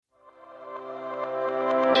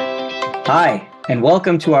Hi, and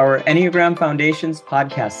welcome to our Enneagram Foundations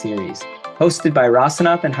podcast series, hosted by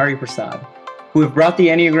Rasanath and Hari Prasad, who have brought the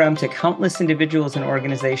Enneagram to countless individuals and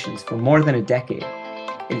organizations for more than a decade.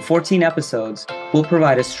 In 14 episodes, we'll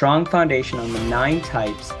provide a strong foundation on the 9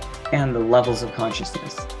 types and the levels of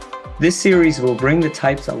consciousness. This series will bring the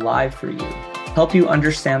types alive for you, help you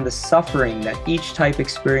understand the suffering that each type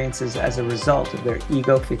experiences as a result of their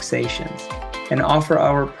ego fixations, and offer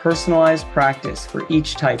our personalized practice for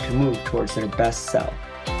each type to move towards their best self,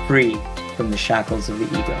 free from the shackles of the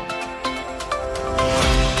ego.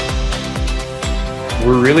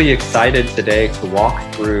 We're really excited today to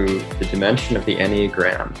walk through the dimension of the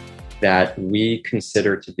Enneagram that we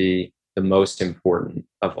consider to be the most important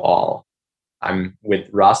of all. I'm with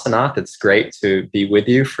Rasanath. It's great to be with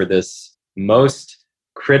you for this most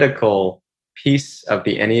critical piece of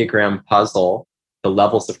the Enneagram puzzle, the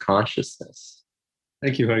levels of consciousness.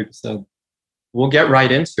 Thank you, Hari Prasad. We'll get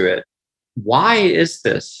right into it. Why is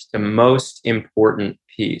this the most important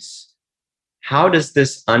piece? How does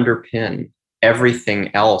this underpin everything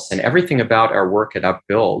else and everything about our work at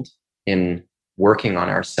Upbuild in working on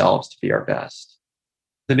ourselves to be our best?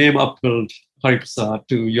 The name Upbuild, Hari Prasad,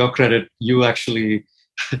 to your credit, you actually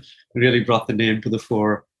really brought the name to the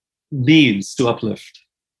fore, means to uplift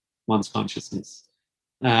one's consciousness.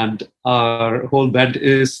 And our whole bent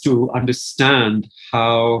is to understand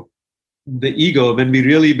how the ego, when we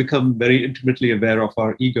really become very intimately aware of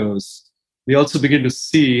our egos, we also begin to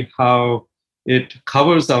see how it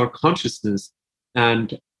covers our consciousness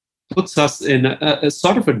and puts us in a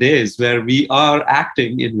sort of a daze where we are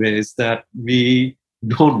acting in ways that we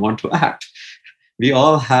don't want to act. We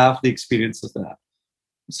all have the experience of that.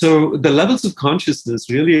 So the levels of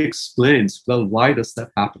consciousness really explains, well, why does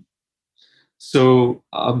that happen? So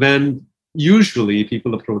when usually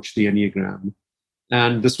people approach the Enneagram,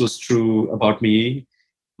 and this was true about me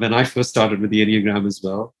when I first started with the Enneagram as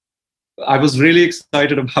well, I was really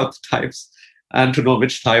excited about the types and to know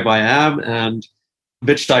which type I am and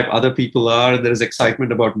which type other people are. There is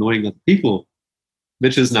excitement about knowing other people,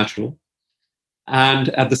 which is natural. And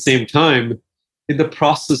at the same time, in the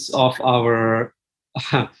process of our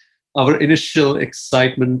initial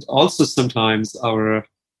excitement, also sometimes our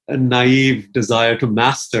a naive desire to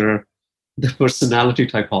master the personality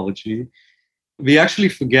typology, we actually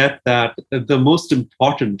forget that the most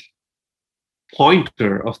important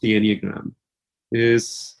pointer of the Enneagram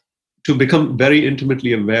is to become very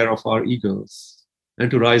intimately aware of our egos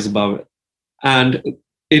and to rise above it. And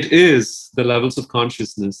it is the levels of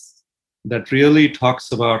consciousness that really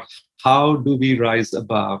talks about how do we rise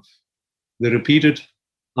above the repeated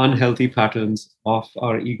unhealthy patterns of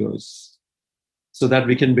our egos, so that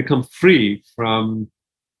we can become free from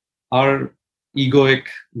our egoic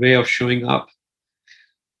way of showing up.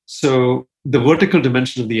 So the vertical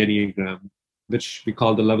dimension of the Enneagram, which we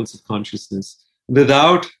call the levels of consciousness,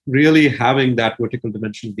 without really having that vertical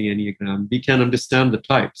dimension of the Enneagram, we can understand the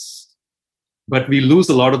types, but we lose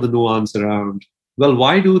a lot of the nuance around, well,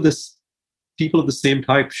 why do this people of the same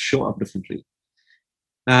type show up differently?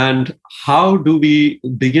 And how do we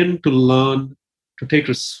begin to learn to take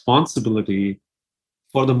responsibility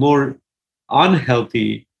for the more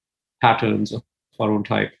unhealthy patterns of our own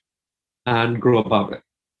type and grow above it?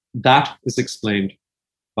 That is explained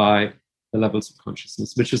by the levels of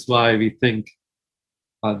consciousness, which is why we think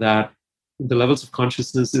that the levels of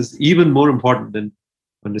consciousness is even more important than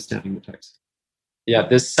understanding the types. Yeah,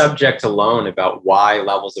 this subject alone about why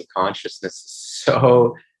levels of consciousness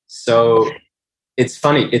is so it's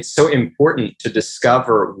funny. It's so important to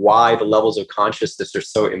discover why the levels of consciousness are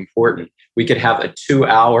so important. We could have a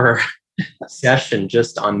 2-hour session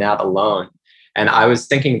just on that alone. And I was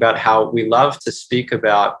thinking about how we love to speak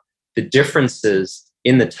about the differences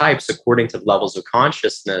in the types according to the levels of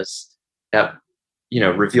consciousness that,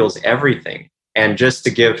 reveals everything. And just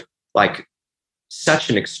to give like such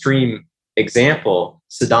an extreme example,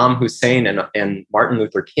 Saddam Hussein and Martin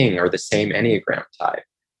Luther King are the same Enneagram type.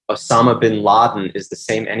 Osama bin Laden is the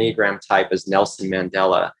same Enneagram type as Nelson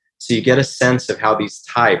Mandela. So you get a sense of how these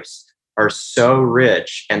types are so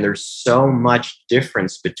rich and there's so much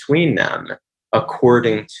difference between them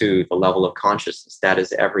according to the level of consciousness. That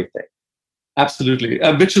is everything. Absolutely.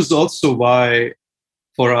 Which is also why,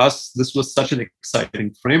 for us, this was such an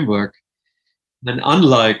exciting framework. And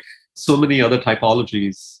unlike so many other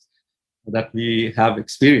typologies that we have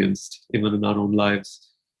experienced, even in our own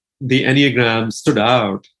lives, the Enneagram stood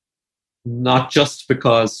out not just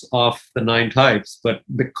because of the 9 types, but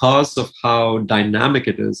because of how dynamic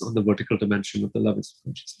it is on the vertical dimension of the levels of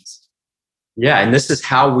consciousness. Yeah, and this is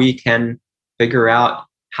how we can figure out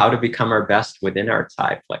how to become our best within our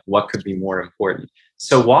type. Like, what could be more important?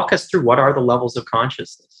 So walk us through, what are the levels of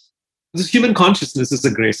consciousness? This human consciousness is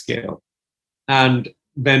a grayscale. And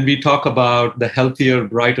when we talk about the healthier,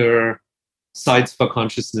 brighter sides of our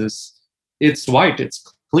consciousness, it's white, it's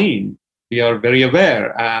clean. We are very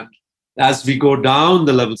aware. And as we go down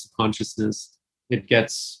the levels of consciousness, it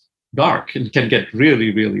gets dark. It can get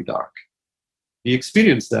really, really dark. We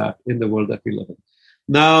experience that in the world that we live in.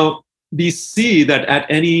 Now, we see that at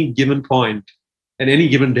any given point, at any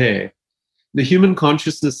given day, the human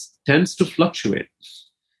consciousness tends to fluctuate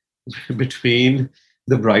between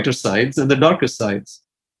the brighter sides and the darker sides.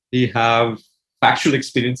 We have factual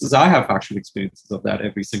experiences. I have factual experiences of that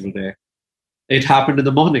every single day. It happened in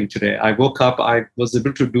the morning today. I woke up, I was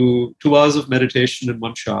able to do 2 hours of meditation in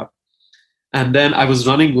one shot. And then I was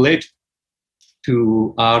running late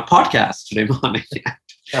to our podcast today morning.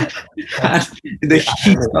 And in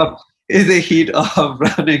the heat of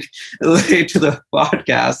running late to the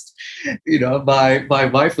podcast, my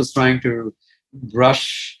wife was trying to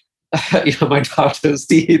brush my daughter's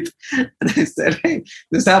teeth. And I said, hey,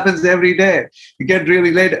 this happens every day. You get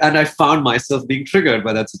really late. And I found myself being triggered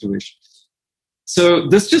by that situation. So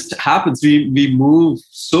this just happens. We move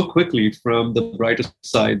so quickly from the brighter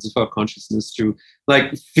sides of our consciousness to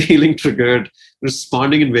like feeling triggered,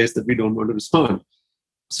 responding in ways that we don't want to respond.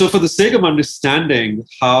 So for the sake of understanding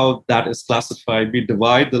how that is classified, we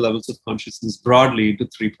divide the levels of consciousness broadly into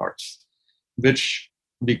 3 parts, which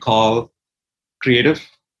we call creative,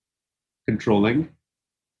 controlling,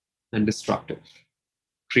 and destructive.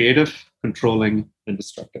 Creative, controlling, and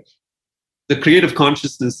destructive. The creative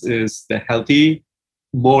consciousness is the healthy,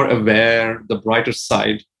 more aware, the brighter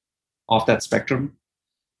side of that spectrum.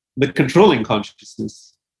 The controlling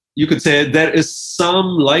consciousness, you could say there is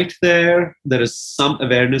some light there is some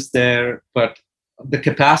awareness there, but the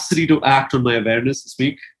capacity to act on my awareness is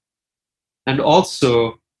weak. And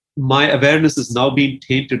also, my awareness is now being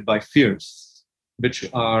tainted by fears, which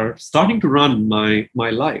are starting to run my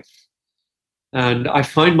life. And I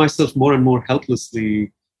find myself more and more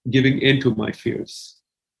helplessly giving into my fears.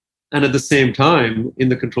 And at the same time, in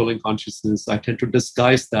the controlling consciousness, I tend to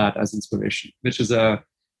disguise that as inspiration, which is an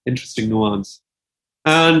interesting nuance.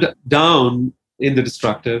 And down in the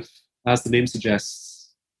destructive, as the name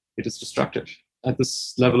suggests, it is destructive. At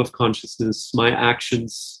this level of consciousness, my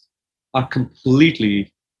actions are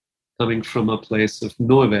completely coming from a place of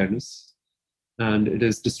no awareness, and it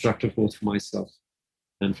is destructive both for myself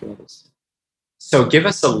and for others. So give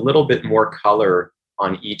us a little bit more color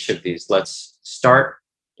on each of these. Let's start,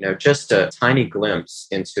 just a tiny glimpse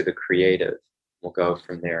into the creative. We'll go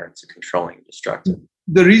from there into controlling and destructive.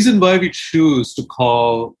 The reason why we choose to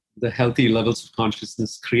call the healthy levels of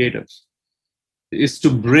consciousness creative is to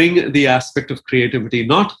bring the aspect of creativity,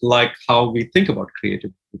 not like how we think about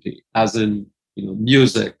creativity, as in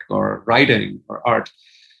music or writing or art,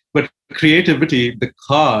 but creativity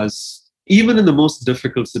because even in the most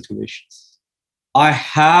difficult situations, I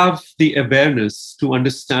have the awareness to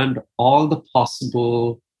understand all the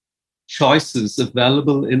possible choices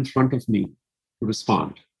available in front of me to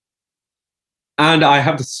respond. And I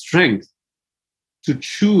have the strength to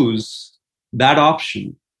choose that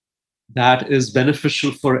option that is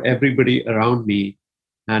beneficial for everybody around me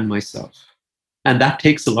and myself. And that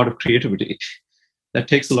takes a lot of creativity. That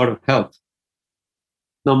takes a lot of help.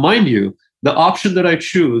 Now, mind you, the option that I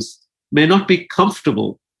choose may not be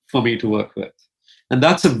comfortable for me to work with. And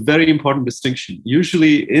that's a very important distinction.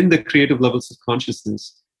 Usually in the creative levels of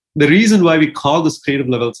consciousness, the reason why we call this creative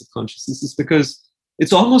levels of consciousness is because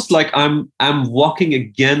it's almost like I'm walking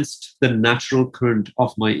against the natural current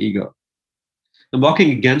of my ego. I'm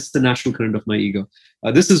walking against the natural current of my ego.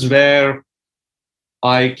 This is where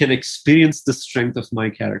I can experience the strength of my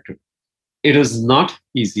character. It is not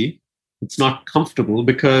easy. It's not comfortable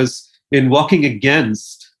because in walking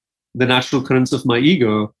against the natural currents of my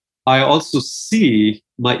ego, I also see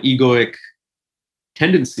my egoic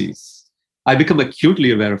tendencies. I become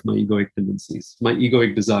acutely aware of my egoic tendencies, my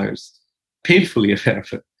egoic desires, painfully aware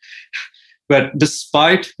of it. But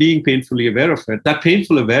despite being painfully aware of it, that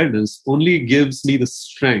painful awareness only gives me the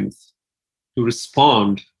strength to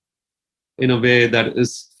respond in a way that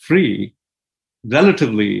is free,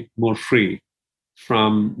 relatively more free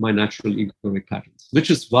from my natural egoic patterns,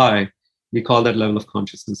 which is why we call that level of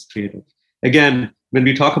consciousness creative. Again, when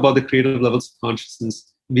we talk about the creative levels of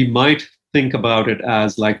consciousness, we might think about it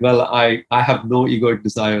as like, well, I have no egoic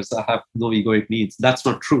desires, I have no egoic needs. That's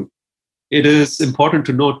not true. It is important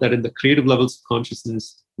to note that in the creative levels of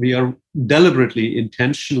consciousness, we are deliberately,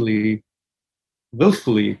 intentionally,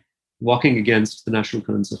 willfully walking against the natural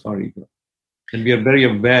currents of our ego. And we are very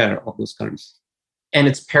aware of those currents. And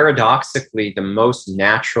it's paradoxically the most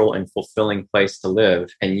natural and fulfilling place to live.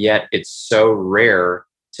 And yet it's so rare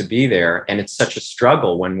to be there. And it's such a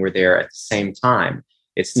struggle when we're there at the same time.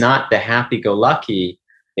 It's not the happy-go-lucky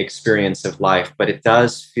experience of life, but it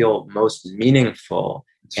does feel most meaningful.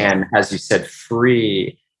 And as you said,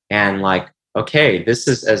 free and like, okay, this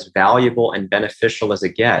is as valuable and beneficial as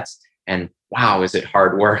it gets. And wow, is it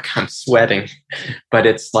hard work? I'm sweating. But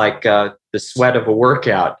it's like the sweat of a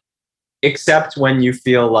workout, except when you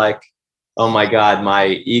feel like, oh my God, my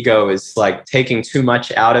ego is like taking too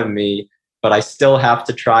much out of me, but I still have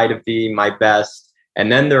to try to be my best.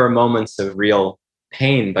 And then there are moments of real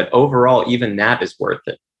pain, but overall, even that is worth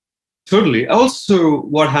it. Totally. Also,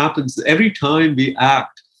 what happens every time we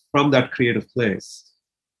act from that creative place,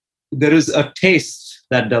 there is a taste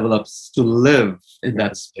that develops to live in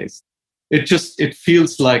that space. It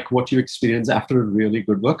feels like what you experience after a really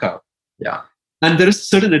good workout. Yeah. And there is a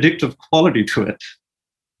certain addictive quality to it.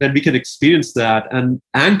 That we can experience that and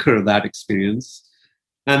anchor that experience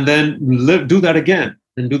and then do that again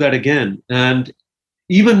and do that again. And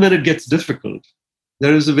even when it gets difficult,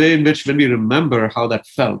 there is a way in which when we remember how that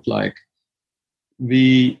felt like,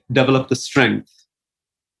 we develop the strength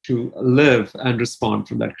to live and respond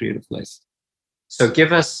from that creative place. So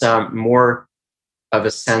give us more of a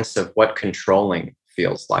sense of what controlling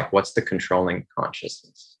feels like. What's the controlling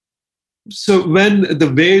consciousness? So when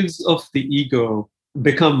the waves of the ego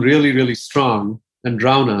become really, really strong and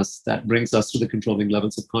drown us, that brings us to the controlling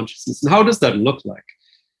levels of consciousness. And how does that look like?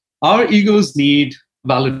 Our egos need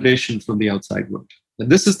validation from the outside world. And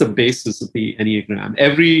this is the basis of the Enneagram.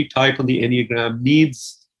 Every type on the Enneagram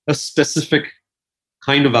needs a specific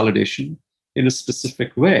kind of validation in a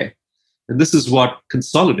specific way. And this is what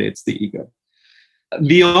consolidates the ego.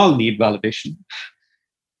 We all need validation.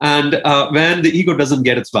 And when the ego doesn't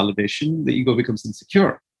get its validation, the ego becomes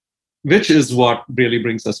insecure, which is what really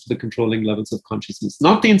brings us to the controlling levels of consciousness.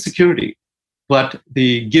 Not the insecurity, but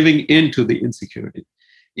the giving into the insecurity.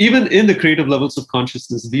 Even in the creative levels of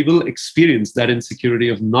consciousness, we will experience that insecurity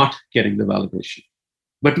of not getting the validation.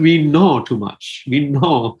 But we know too much. We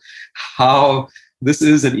know how this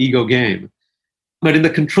is an ego game. But in the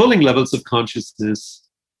controlling levels of consciousness,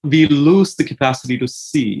 we lose the capacity to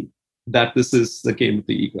see that this is the game of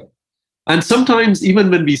the ego. And sometimes, even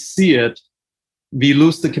when we see it, we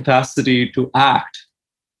lose the capacity to act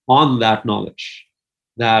on that knowledge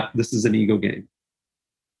that this is an ego game.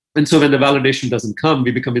 And so when the validation doesn't come,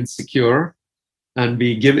 we become insecure and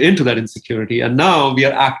we give into that insecurity. And now we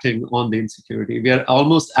are acting on the insecurity. We are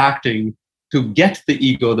almost acting to get the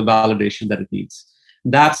ego the validation that it needs.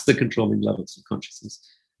 That's the controlling levels of consciousness.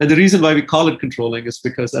 And the reason why we call it controlling is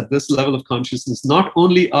because at this level of consciousness, not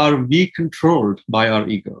only are we controlled by our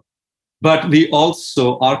ego, but we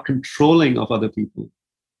also are controlling of other people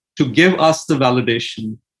to give us the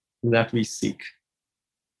validation that we seek.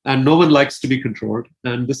 And no one likes to be controlled.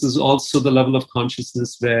 And this is also the level of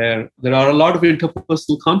consciousness where there are a lot of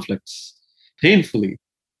interpersonal conflicts, painfully.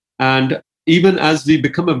 And even as we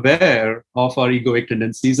become aware of our egoic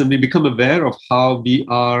tendencies and we become aware of how we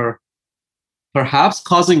are perhaps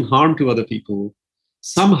causing harm to other people,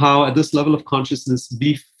 somehow at this level of consciousness,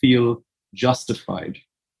 we feel justified.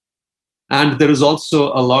 And there is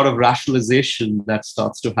also a lot of rationalization that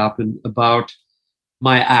starts to happen about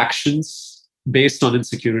my actions based on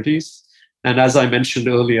insecurities. And as I mentioned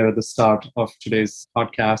earlier at the start of today's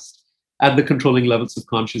podcast, at the controlling levels of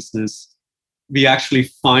consciousness, we actually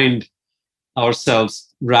find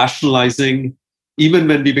ourselves rationalizing. Even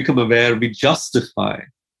when we become aware, we justify.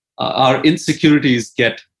 Our insecurities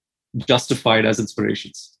get justified as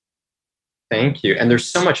inspirations. Thank you. And there's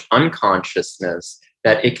so much unconsciousness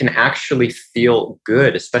that it can actually feel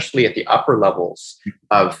good, especially at the upper levels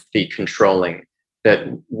of the controlling, that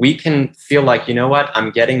we can feel like, you know what,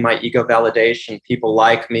 I'm getting my ego validation. People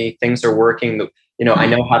like me. Things are working. I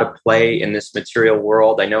know how to play in this material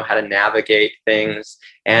world. I know how to navigate things.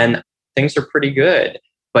 And things are pretty good.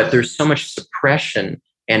 But there's so much suppression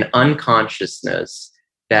and unconsciousness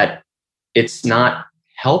that it's not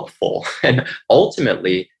helpful. And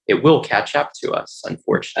ultimately, it will catch up to us,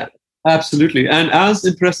 unfortunately. Absolutely. And as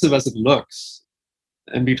impressive as it looks,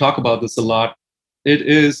 and we talk about this a lot, it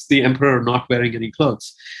is the emperor not wearing any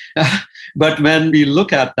clothes. But when we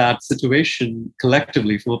look at that situation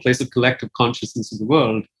collectively from a place of collective consciousness of the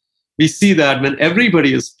world, we see that when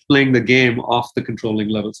everybody is playing the game of the controlling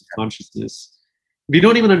levels of consciousness, we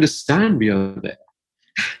don't even understand we are there.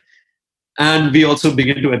 And we also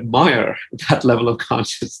begin to admire that level of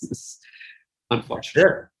consciousness, unfortunately.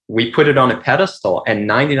 Sure. we put it on a pedestal, and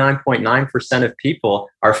 99.9% of people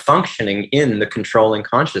are functioning in the controlling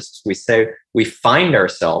consciousness. We say we find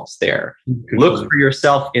ourselves there. Look for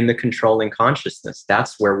yourself in the controlling consciousness.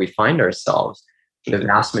 That's where we find ourselves the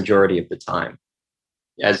vast majority of the time.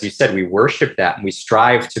 As you said, we worship that, and we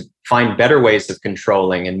strive to find better ways of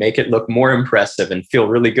controlling and make it look more impressive and feel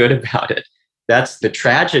really good about it. That's the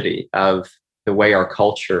tragedy of the way our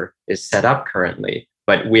culture is set up currently.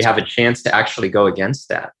 But we have a chance to actually go against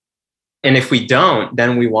that. And if we don't,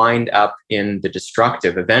 then we wind up in the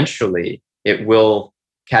destructive. Eventually, it will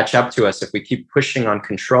catch up to us if we keep pushing on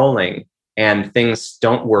controlling and things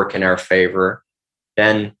don't work in our favor.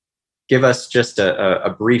 Then give us just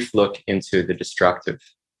a brief look into the destructive.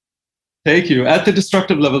 Thank you. At the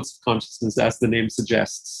destructive levels of consciousness, as the name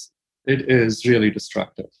suggests, it is really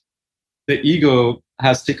destructive. The ego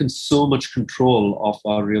has taken so much control of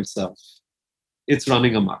our real self. It's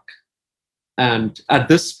running amok. And at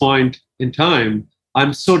this point in time,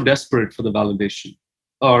 I'm so desperate for the validation,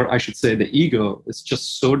 or I should say the ego is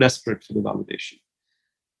just so desperate for the validation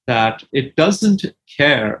that it doesn't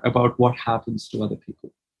care about what happens to other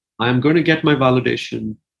people. I'm going to get my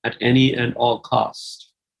validation at any and all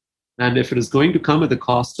cost. And if it is going to come at the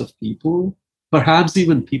cost of people, perhaps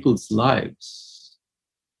even people's lives,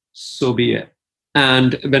 so be it.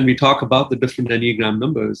 And when we talk about the different Enneagram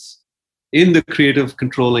numbers, in the creative,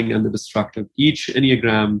 controlling, and the destructive, each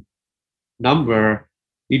Enneagram number,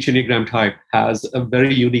 each Enneagram type has a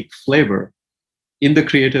very unique flavor in the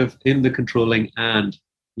creative, in the controlling, and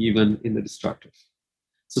even in the destructive.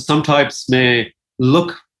 So some types may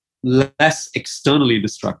look less externally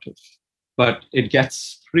destructive, but it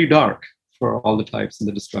gets pretty dark for all the types in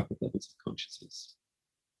the destructive levels of consciousness.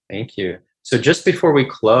 Thank you. So just before we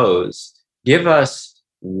close, give us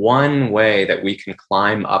one way that we can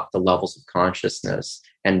climb up the levels of consciousness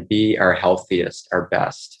and be our healthiest, our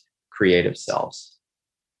best creative selves.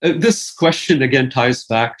 This question again ties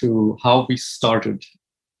back to how we started,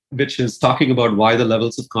 which is talking about why the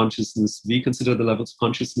levels of consciousness. We consider the levels of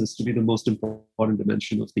consciousness to be the most important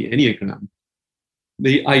dimension of the Enneagram.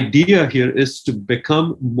 The idea here is to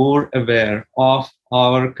become more aware of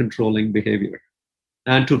our controlling behavior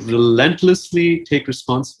and to relentlessly take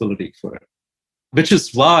responsibility for it. Which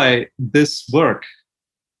is why this work,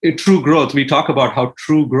 true growth, we talk about how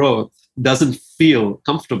true growth doesn't feel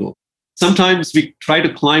comfortable. Sometimes we try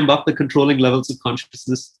to climb up the controlling levels of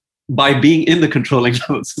consciousness by being in the controlling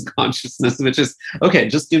levels of consciousness, which is, okay,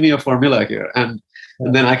 just give me a formula here. And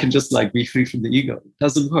then I can just be free from the ego. It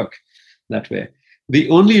doesn't work that way. The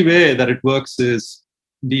only way that it works is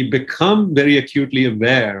we become very acutely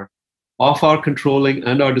aware of our controlling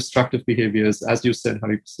and our destructive behaviors. As you said,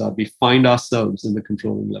 Hari Prasad, we find ourselves in the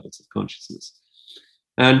controlling levels of consciousness.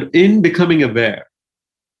 And in becoming aware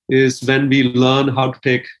is when we learn how to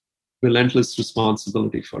take relentless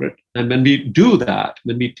responsibility for it. And when we do that,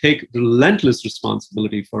 when we take relentless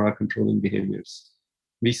responsibility for our controlling behaviors,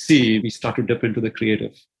 we start to dip into the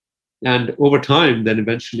creative. And over time, then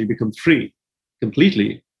eventually become free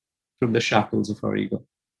completely from the shackles of our ego.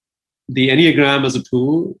 The Enneagram as a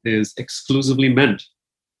tool is exclusively meant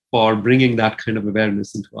for bringing that kind of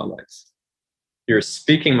awareness into our lives. You're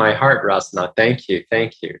speaking my heart, Rasana. Thank you.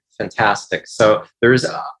 Thank you. Fantastic. So there's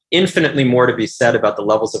infinitely more to be said about the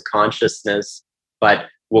levels of consciousness, but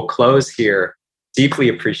we'll close here. Deeply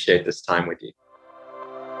appreciate this time with you.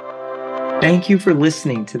 Thank you for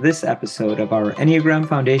listening to this episode of our Enneagram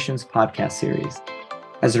Foundations podcast series.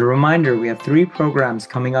 As a reminder, we have 3 programs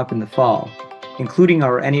coming up in the fall, including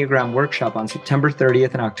our Enneagram workshop on September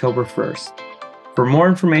 30th and October 1st. For more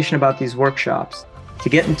information about these workshops, to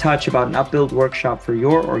get in touch about an Upbuild workshop for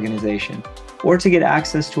your organization, or to get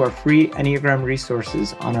access to our free Enneagram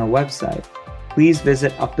resources on our website, please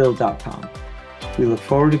visit upbuild.com. We look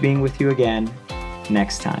forward to being with you again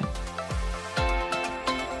next time.